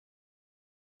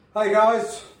Hi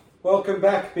guys, welcome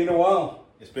back. Been a while.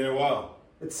 It's been a while.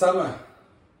 It's summer.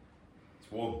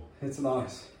 It's warm. It's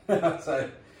nice. So,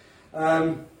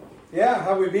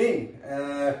 how we been?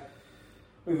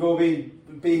 We've all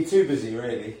been too busy,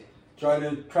 really.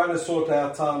 Trying to sort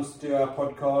out times to do our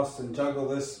podcast and juggle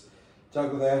this,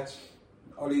 juggle that.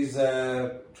 Ollie's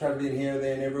travelling here,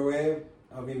 there, and everywhere.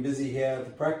 I've been busy here at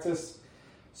the practice,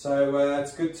 so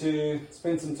it's good to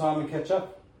spend some time and catch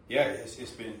up. Yeah,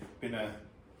 it's been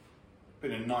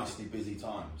a nicely busy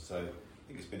time. So I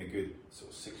think it's been a good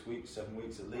sort of 6 weeks, 7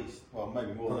 weeks at least. Well,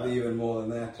 maybe more. Probably than that. Even more than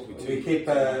that.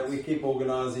 Probably we keep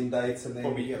organising dates, and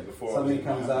then before something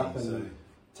comes up and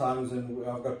times, and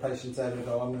I've got patients added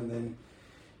on, and then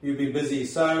you've been busy.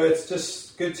 So it's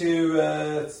just good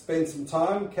to spend some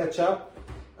time, catch up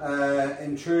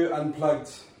in true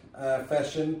unplugged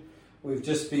fashion. We've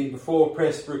just been before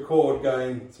press record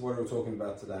going, so what are we talking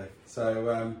about today?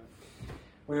 So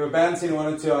we were bouncing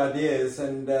one or two ideas,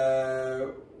 and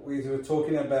we were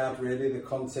talking about really the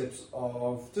concepts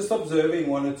of just observing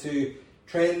one or two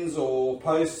trends or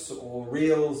posts or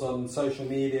reels on social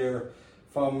media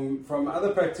from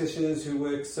other practitioners who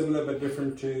work similar but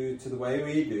different to the way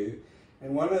we do.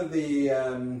 And one of the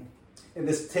in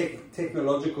this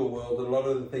technological world, a lot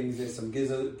of the things, there's some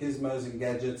gizmos and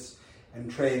gadgets and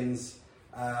trends,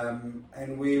 and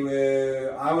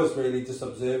I was really just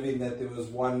observing that there was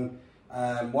one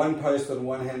post on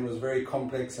one hand was very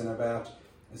complex and about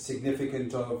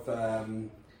significant of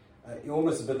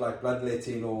almost a bit like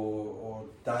bloodletting or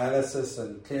dialysis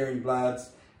and clearing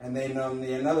bloods, and then on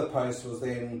another post was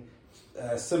then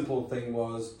a simple thing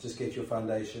was just get your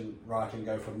foundation right and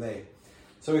go from there.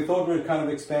 So we thought we'd kind of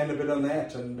expand a bit on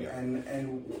that, and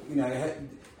you know,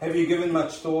 have you given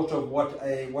much thought of what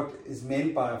is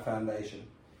meant by a foundation,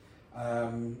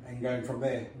 and going from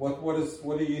there?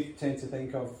 What do you tend to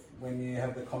think of when you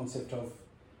have the concept of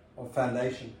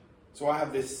foundation? So I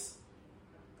have this.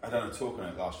 I done a talk on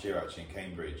it last year actually in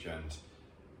Cambridge, and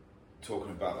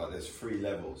talking about like there's 3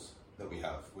 levels that we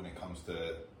have when it comes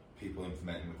to people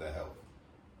implementing with their health.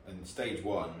 And stage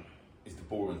 1 is the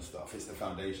boring stuff, it's the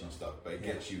foundational stuff, but it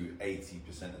gets you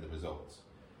 80% of the results.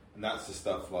 And that's the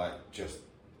stuff like just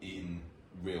eating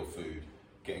real food,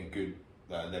 getting good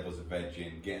levels of veg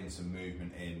in, getting some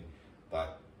movement in, like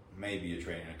maybe you're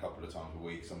training a couple of times a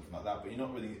week, something like that, but you're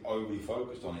not really overly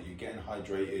focused on it. You're getting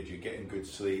hydrated, you're getting good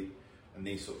sleep, and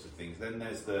these sorts of things. Then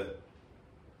there's the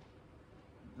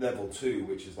level 2,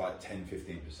 which is like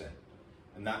 10-15%.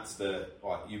 And that's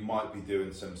you might be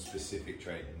doing some specific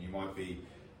training. You might be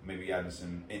maybe adding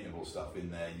some interval stuff in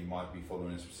there. You might be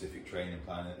following a specific training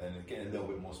plan and getting a little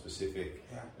bit more specific,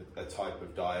 a type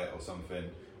of diet or something,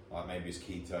 like maybe it's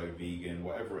keto, vegan,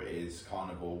 whatever it is,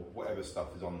 carnivore, whatever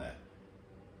stuff is on there.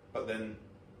 But then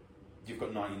you've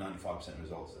got 90-95%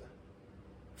 results there.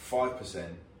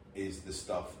 5% is the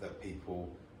stuff that people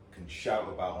can shout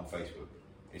about on Facebook.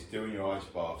 It's doing your ice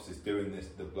baths, it's doing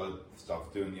the blood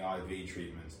stuff, doing the IV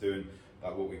treatments, doing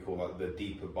like what we call like the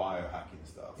deeper biohacking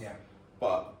stuff. Yeah.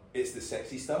 But it's the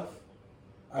sexy stuff.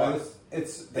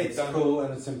 It's cool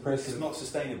and it's impressive. It's not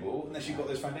sustainable unless you've got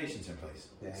those foundations in place.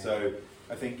 Yeah. So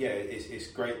I think it's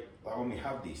great. Like when we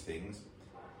have these things,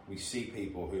 we see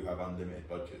people who have unlimited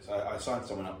budgets. I signed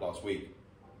someone up last week,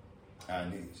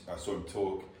 and I saw him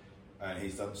talk, and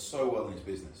he's done so well in his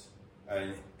business,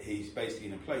 and he's basically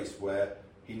in a place where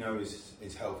he knows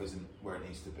his health isn't where it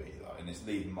needs to be, and it's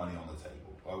leaving money on the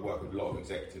table. I work with a lot of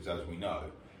executives, as we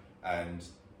know, and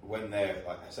when they're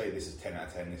like, say this is 10 out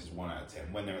of 10, this is 1 out of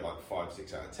 10, when they're at like 5,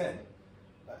 6 out of 10,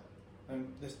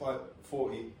 and there's like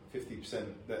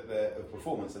 40-50% that of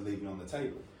performance are leaving on the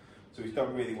table. So he's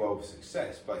done really well with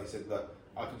success, but he said that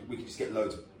we could just get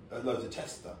loads of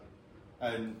tests done.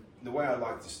 And the way I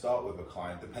like to start with a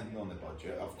client, depending on the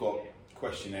budget, I've got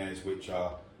questionnaires which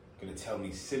are going to tell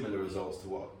me similar results to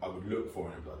what I would look for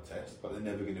in a blood test, but they're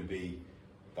never going to be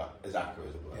like as accurate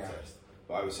as a blood test.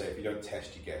 But I would say if you don't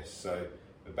test, you guess. So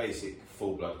a basic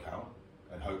full blood count,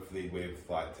 and hopefully with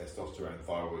like testosterone,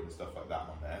 thyroid and stuff like that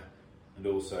on there. And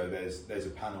also there's a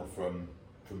panel from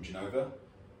Genova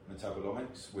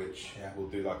Metabolomics, which will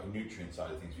do like a nutrient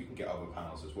side of things. We can get other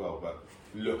panels as well, but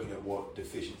looking at what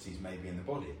deficiencies may be in the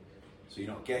body. So you're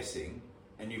not guessing,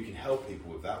 and you can help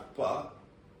people with that, but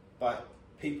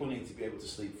people need to be able to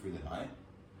sleep through the night.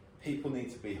 People need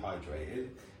to be hydrated.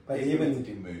 But they even need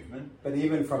to do movement. But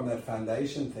even from that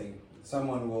foundation thing,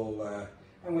 someone will,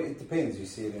 and it depends. You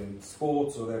see it in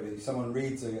sports or whatever. Someone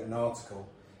reads an article.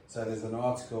 So there's an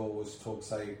article which talks,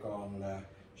 say, on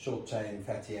short chain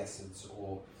fatty acids,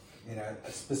 or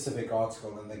a specific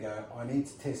article, and they go, I need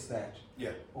to test that.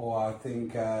 Or I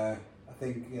think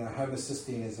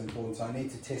homocysteine is important, so I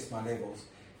need to test my levels.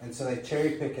 And so they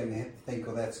cherry pick and they think,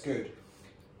 oh, that's good.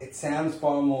 It sounds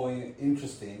far more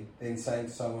interesting than saying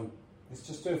to someone, let's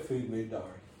just do a food mood diary.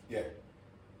 Yeah.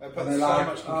 And they're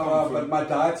like, oh, but my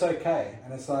diet's okay.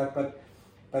 And it's like, but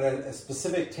a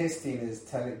specific testing is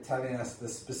telling us the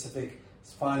specific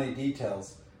finer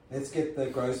details. Let's get the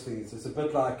gross things. It's a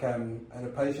bit like, I had a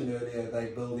patient earlier, they're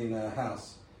building a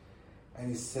house. And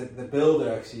he said, the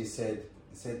builder actually said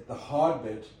the hard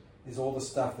bit is all the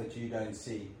stuff that you don't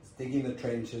see. It's digging the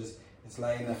trenches, it's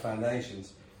laying the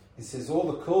foundations. He says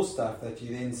all the cool stuff that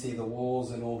you then see, the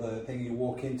walls and all the thing you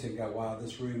walk into and go, wow,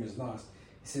 this room is nice.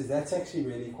 He says that's actually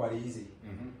really quite easy.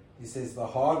 Mm-hmm. He says the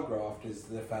hard graft is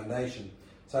the foundation.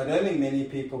 So I don't think many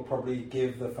people probably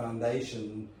give the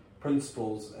foundation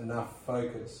principles enough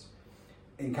focus.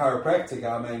 In chiropractic,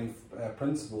 our main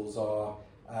principles are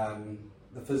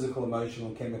the physical, emotional,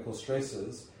 and chemical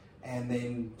stresses, and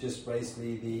then just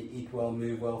basically the eat well,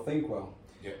 move well, think well.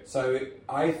 Yeah. So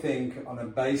I think on a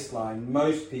baseline,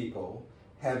 most people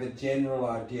have a general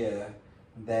idea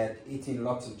that eating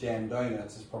lots of jam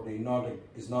donuts is probably not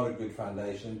a good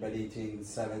foundation, but eating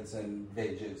salads and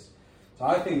veggies. So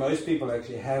I think most people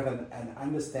actually have an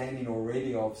understanding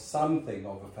already of something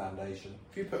of a foundation.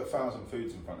 If you put 1,000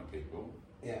 foods in front of people,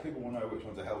 yeah, people will know which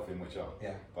ones are healthy and which aren't.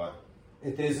 Yeah. But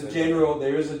there is a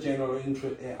general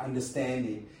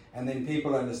understanding, and then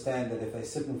people understand that if they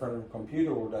sit in front of a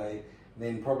computer all day,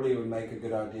 then probably it would make a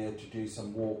good idea to do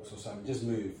some walks or something, just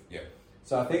move. Yeah.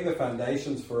 So I think the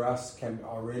foundations for us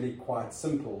are really quite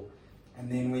simple,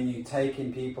 and then when you take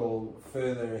in people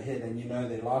further ahead and you know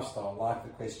their lifestyle, like the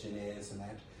questionnaires and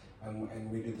that,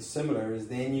 and we do the similar, is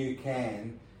then you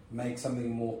can make something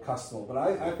more customizable. But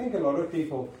I think a lot of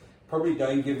people probably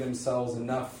don't give themselves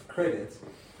enough credit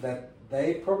that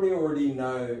they probably already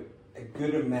know a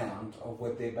good amount of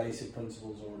what their basic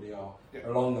principles already are,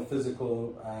 along the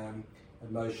physical,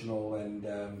 emotional, and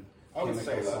I would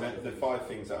say that the 5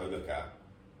 things that I look at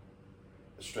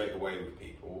straight away with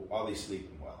people: are they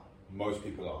sleeping well? Most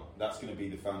people aren't. That's going to be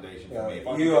the foundation for me. If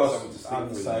I you can get ask, someone to sleep I'm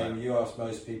the same. You ask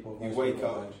most people. You wake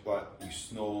up, like you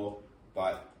snore,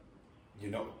 like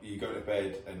you go to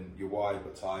bed and you're wired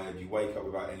but tired. You wake up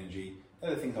without energy.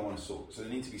 They're the things I want to sort. So they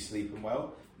need to be sleeping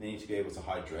well. They need to be able to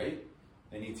hydrate.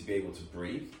 They need to be able to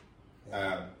breathe.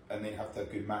 And they have to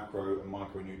have good macro and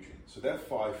micronutrients. So there are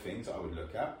 5 things that I would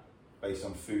look at based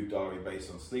on food diary,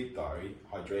 based on sleep diary,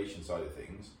 hydration side of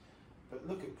things. But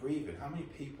look at breathing. How many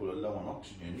people are low on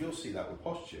oxygen? You'll see that with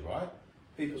posture, right?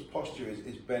 People's posture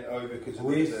is bent over because of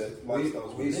the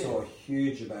lifestyles we saw a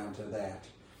huge amount of that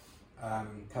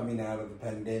coming out of the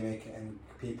pandemic, and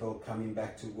people coming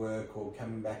back to work or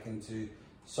coming back into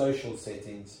social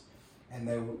settings. And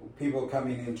there were people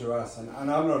coming into us, and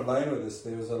I'm not alone with this.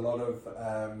 There was a lot of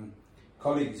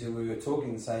colleagues who we were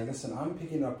talking saying, listen, I'm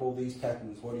picking up all these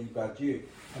patterns, what about you?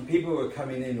 And people were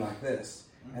coming in like this,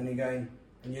 and they're going,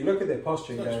 and you look at their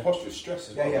posture and go, posture is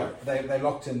stress as well, right? They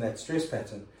locked in that stress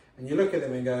pattern. And you look at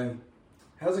them and go,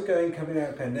 how's it going coming out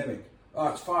of the pandemic? Oh,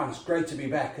 it's fine, it's great to be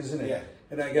back, isn't it? Yeah.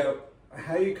 And they go,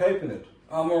 how are you coping it?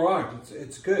 I'm all right,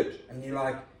 it's good. And you're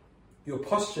like, your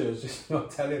posture is just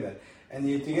not telling that. And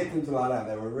to get them to lie down,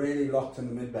 they were really locked in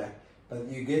the mid-back, but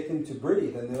you get them to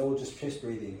breathe, and they're all just chest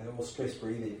breathing, they're all stress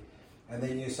breathing. And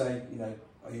then you say,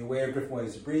 are you aware of different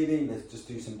ways of breathing? Let's just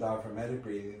do some diaphragmatic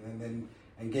breathing,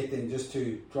 and get them just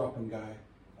to drop and go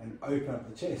and open up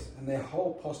the chest, and their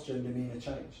whole posture and demeanour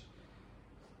change.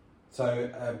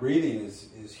 So breathing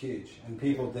is huge, and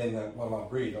people then go, well, I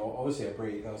breathe, or obviously I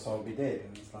breathe, else I'll be dead.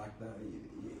 And it's like, no,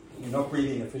 you're not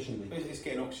breathing efficiently. It's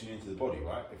getting oxygen into the body,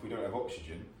 right? If we don't have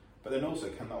oxygen, but then also,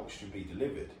 can the oxygen be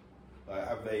delivered? Like,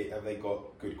 have they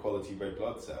got good quality red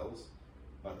blood cells?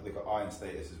 Like, they've got iron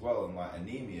status as well, and like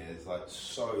anemia is like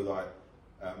so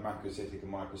macrocytic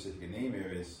and microcytic anemia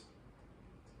is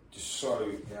just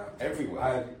so everywhere.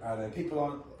 I had a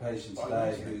patient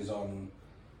today who's on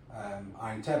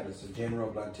iron tablets. A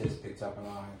general blood test picked up an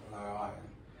low iron,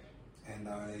 and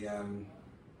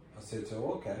I said to her,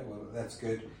 okay, well that's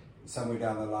good. Somewhere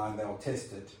down the line they'll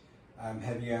test it.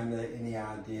 Have you any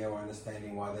idea or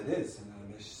understanding why that is?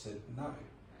 And she said, no.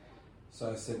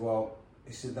 So I said, well,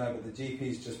 he said, no, but the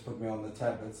GP's just put me on the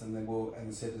tablets,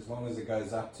 and said as long as it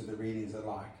goes up to the readings they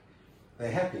like,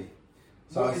 they're happy.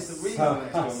 So what is the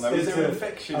reading is there an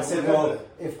infection? I said, well,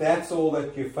 if that's all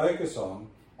that you focus on,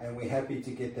 and we're happy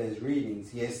to get those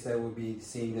readings, yes, they will be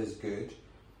seen as good.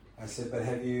 I said, but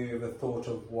have you ever thought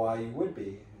of why you would be?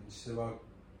 And she said, well,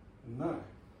 no.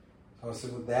 So I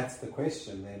said, well, that's the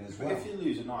question then as well. If you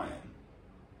lose an iron,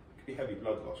 it could be heavy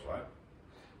blood loss, right?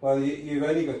 Well, you've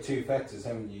only got two factors,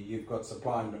 haven't you? You've got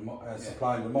supply and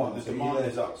demand. The demand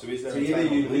is up. So is there? So either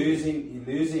you're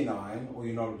losing iron, or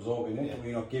you're not absorbing it, or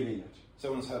you're not giving it.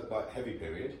 Someone's had like heavy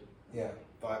period. Yeah.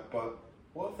 But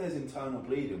what if there's internal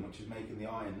bleeding, which is making the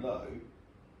iron low,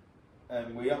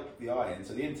 and we up the iron,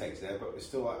 so the intake's there, but we're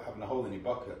still like having a hole in your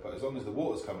bucket. But as long as the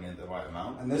water's coming in at the right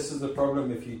amount. And this is the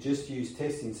problem if you just use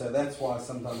testing. So that's why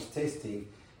sometimes testing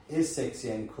is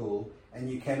sexy and cool, and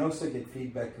you can also get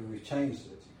feedback if we've changed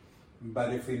it.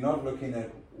 But if we're not looking at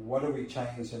what have we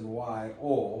changed and why,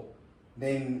 or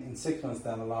then in 6 months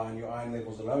down the line your iron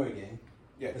levels are low again,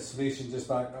 the solution just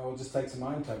like, we'll just take some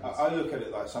iron tablets. I look at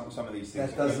it like some of these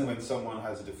things, when someone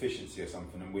has a deficiency or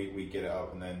something and we get it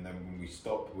up, and then when we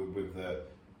stop with the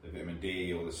vitamin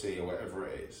D or the C or whatever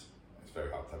it is, it's very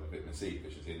hard to have a vitamin C,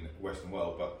 which is in the Western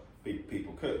world, but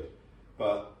people could.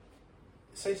 But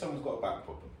say someone's got a back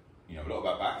problem, you know a lot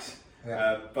about backs,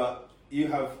 but you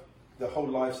have the whole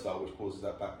lifestyle which causes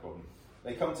that back problem.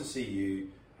 They come to see you,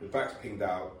 the back's pinged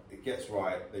out, it gets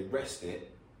right, they rest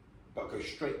it, but go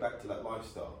straight back to that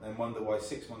lifestyle, and wonder why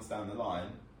 6 months down the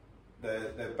line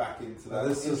they're back into that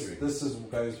injury. This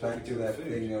goes back to that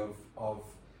thing of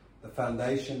the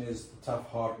foundation is the tough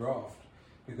hard graft,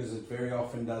 because it very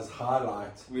often does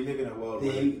highlight. We live in a world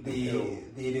the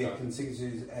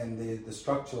idiosyncrasies and the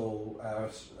structural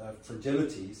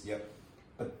fragilities. Yep.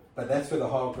 But that's where the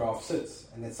hard graft sits,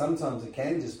 and then sometimes it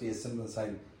can just be as simple as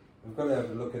saying we've got to have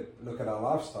a look at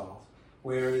our lifestyles.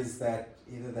 Whereas that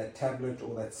either that tablet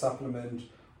or that supplement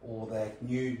or that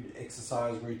new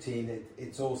exercise routine,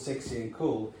 it's all sexy and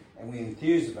cool, and we're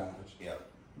enthused about it. Yeah.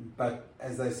 But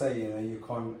as they say, you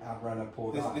can't outrun a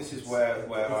poor guy. This is where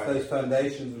those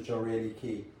foundations which are really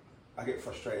key. I get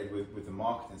frustrated with the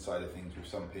marketing side of things with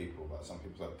some people. Like some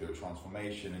people like do a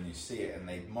transformation and you see it and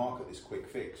they market this quick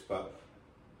fix, but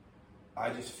I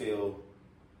just feel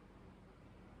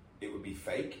it would be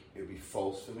fake, it would be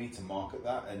false for me to market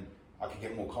that, and I could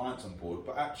get more clients on board.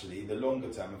 But actually, the longer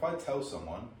term, if I tell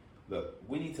someone, look,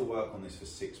 we need to work on this for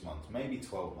 6 months, maybe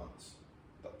 12 months.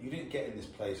 You didn't get in this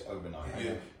place overnight.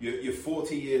 Yeah. You're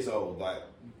 40 years old. Like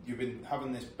you've been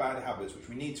having this bad habits, which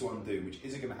we need to undo, which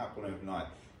isn't going to happen overnight.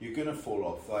 You're going to fall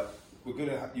off. Like you're going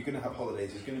to have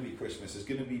holidays. There's going to be Christmas. There's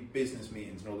going to be business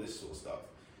meetings and all this sort of stuff.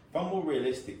 If I'm more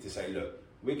realistic to say, look,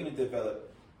 we're going to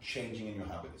develop changing in your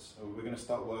habits. Or we're going to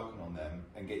start working on them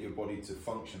and get your body to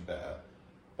function better.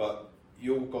 But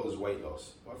your goal is weight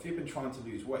loss. But if you've been trying to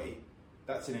lose weight,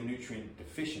 that's in a nutrient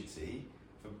deficiency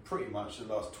for pretty much the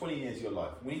last 20 years of your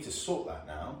life. We need to sort that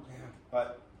now. Yeah.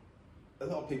 Like, a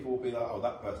lot of people will be like, oh,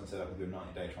 that person said I can do a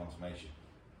 90-day transformation.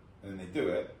 And then they do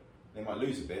it, they might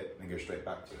lose a bit and go straight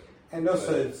back to it. And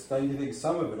also, don't you think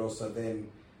some of it also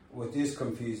then, what is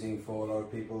confusing for a lot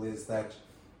of people is that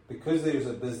because there's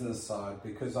a business side,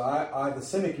 because the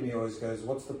cynic in me always goes,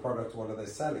 what's the product, what are they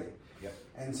selling? Yep.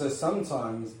 And so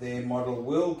sometimes their model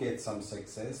will get some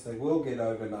success, they will get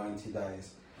over 90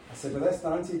 days. I said, but that's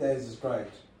 90 days is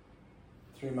great.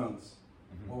 3 months.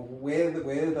 Mm-hmm. Well, where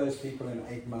are those people in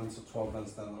 8 months or 12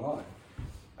 months down the line?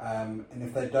 And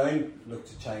if they don't look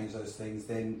to change those things,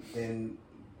 then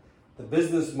the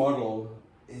business model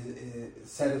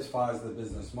satisfies the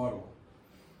business model.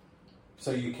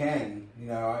 So you can,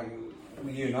 you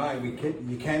and I,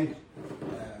 you can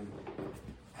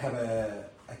have a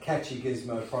catchy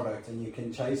gizmo product, and you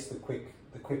can chase the quick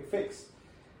fix.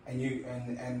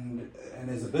 And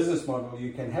as a business model,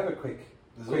 you can have a quick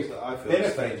I feel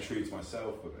benefit. Staying true to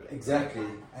myself with it. Exactly,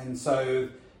 and so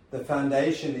the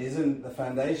foundation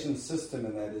system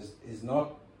in that is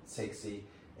not sexy.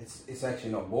 It's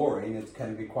actually not boring. It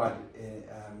can be quite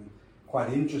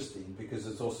interesting, because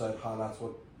it also highlights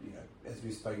what, as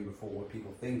we've spoken before, what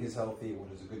people think is healthy,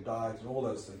 what is a good diet, and all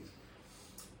those things.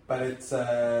 But it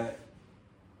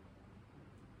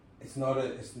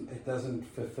doesn't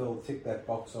tick that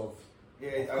box of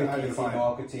quick easy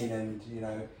marketing, and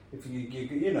if you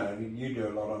do a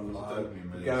lot online,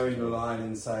 going online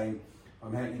and saying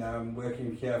I'm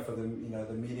working here for the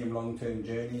the medium long term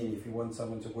journey, and if you want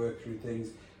someone to work through things,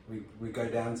 we go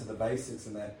down to the basics,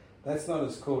 and that's not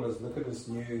as cool as look at this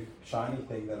new shiny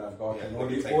thing that I've got, and all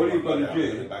you've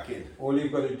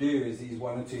got to do is these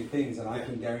 1 or 2 things, and I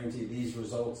can guarantee these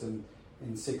results in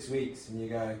 6 weeks, and you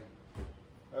go.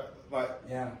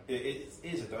 It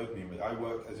is a dopamine. I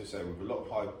work, as I say, with a lot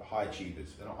of high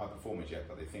achievers. They're not high performers yet,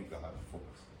 but they think they're high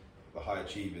performers. The high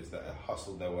achievers that have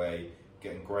hustled their way,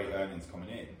 getting great earnings coming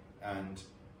in, and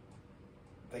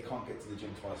they can't get to the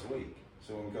gym twice a week.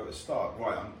 So when we go to start,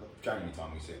 January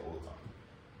time we see it all the time,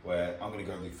 where I'm going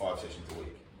to go and do 5 sessions a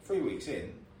week. 3 weeks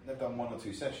in, they've done 1 or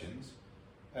 2 sessions,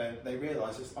 and they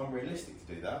realise it's unrealistic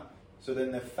to do that. So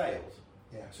then they've failed.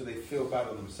 Yeah. So they feel bad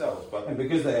on themselves, and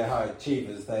because they're high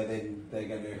achievers, they're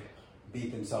going to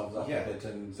beat themselves up yeah. a bit.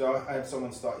 And so I had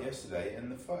someone start yesterday,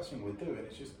 and the first thing we're doing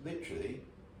is just literally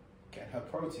getting her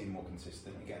protein more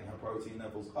consistent and getting her protein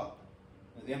levels up.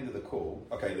 At the end of the call,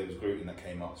 okay, there was gluten that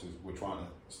came up, so we're trying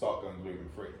to start going gluten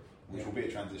free, which will be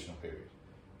a transitional period.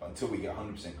 But until we get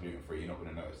 100% gluten free, you're not going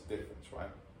to notice the difference, right?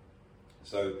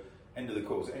 So, end of the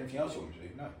call. So, anything else you want me to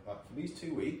do? No. Like for these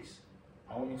 2 weeks,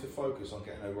 I want you to focus on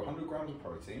getting over 100 grams of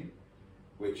protein,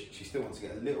 which she still wants to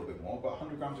get a little bit more, but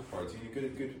 100 grams of protein, a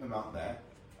good amount there,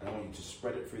 and I want you to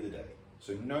spread it through the day.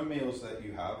 So, no meals that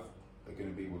you have are going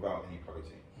to be without any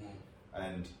protein,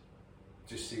 and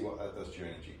just see what that does to your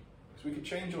energy. So we could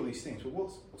change all these things, but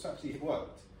what's actually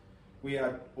worked? We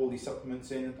had all these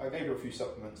supplements in. I gave her a few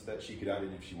supplements that she could add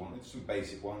in if she wanted. Some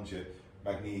basic ones, your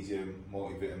magnesium,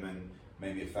 multivitamin,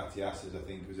 maybe a fatty acids, I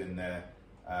think was in there.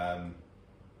 I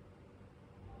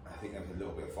think there was a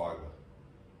little bit of fibre.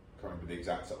 I can't remember the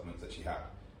exact supplements that she had.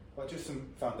 But just some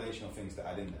foundational things to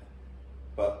add in there.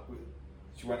 But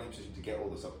she went interested to get all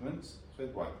the supplements. So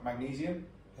right, magnesium,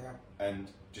 and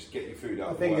just get your food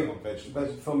up. I think on vegetables.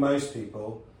 But for most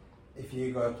people, if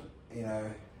you got,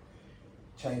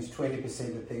 change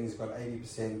 20% of things, got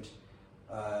 80%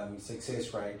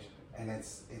 success rate, and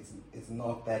it's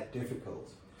not that difficult.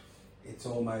 It's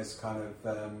almost kind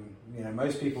of,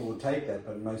 most people will take that,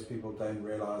 but most people don't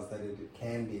realise that it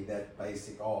can be that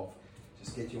basic of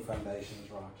just get your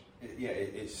foundations right.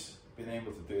 It's been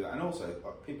able to do that, and also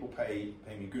people pay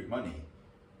me good money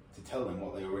to tell them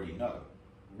what they already know.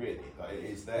 Really, like it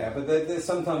is there. Yeah, but they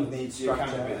sometimes need structure,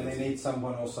 and they need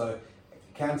someone also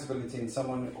accountability, and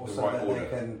someone also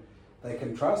that they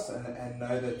can trust and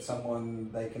know that someone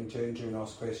they can turn to and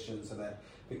ask questions, and that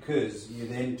because you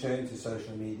then turn to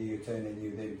social media,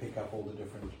 you then pick up all the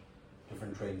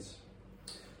different trends.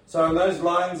 So on those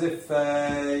lines, if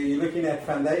you're looking at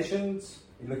foundations,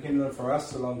 you're looking for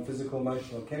us along physical,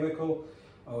 emotional, chemical,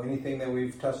 or anything that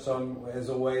we've touched on, as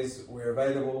always, we're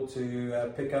available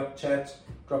to pick up, chat,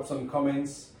 drop some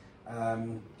comments,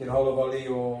 get a hold of Ollie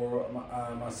or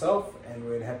myself, and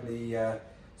we'd happily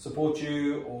support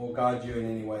you or guide you in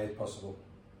any way possible.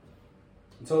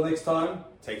 Until next time,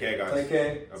 take care, guys. Take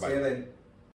care. Bye-bye. See you then.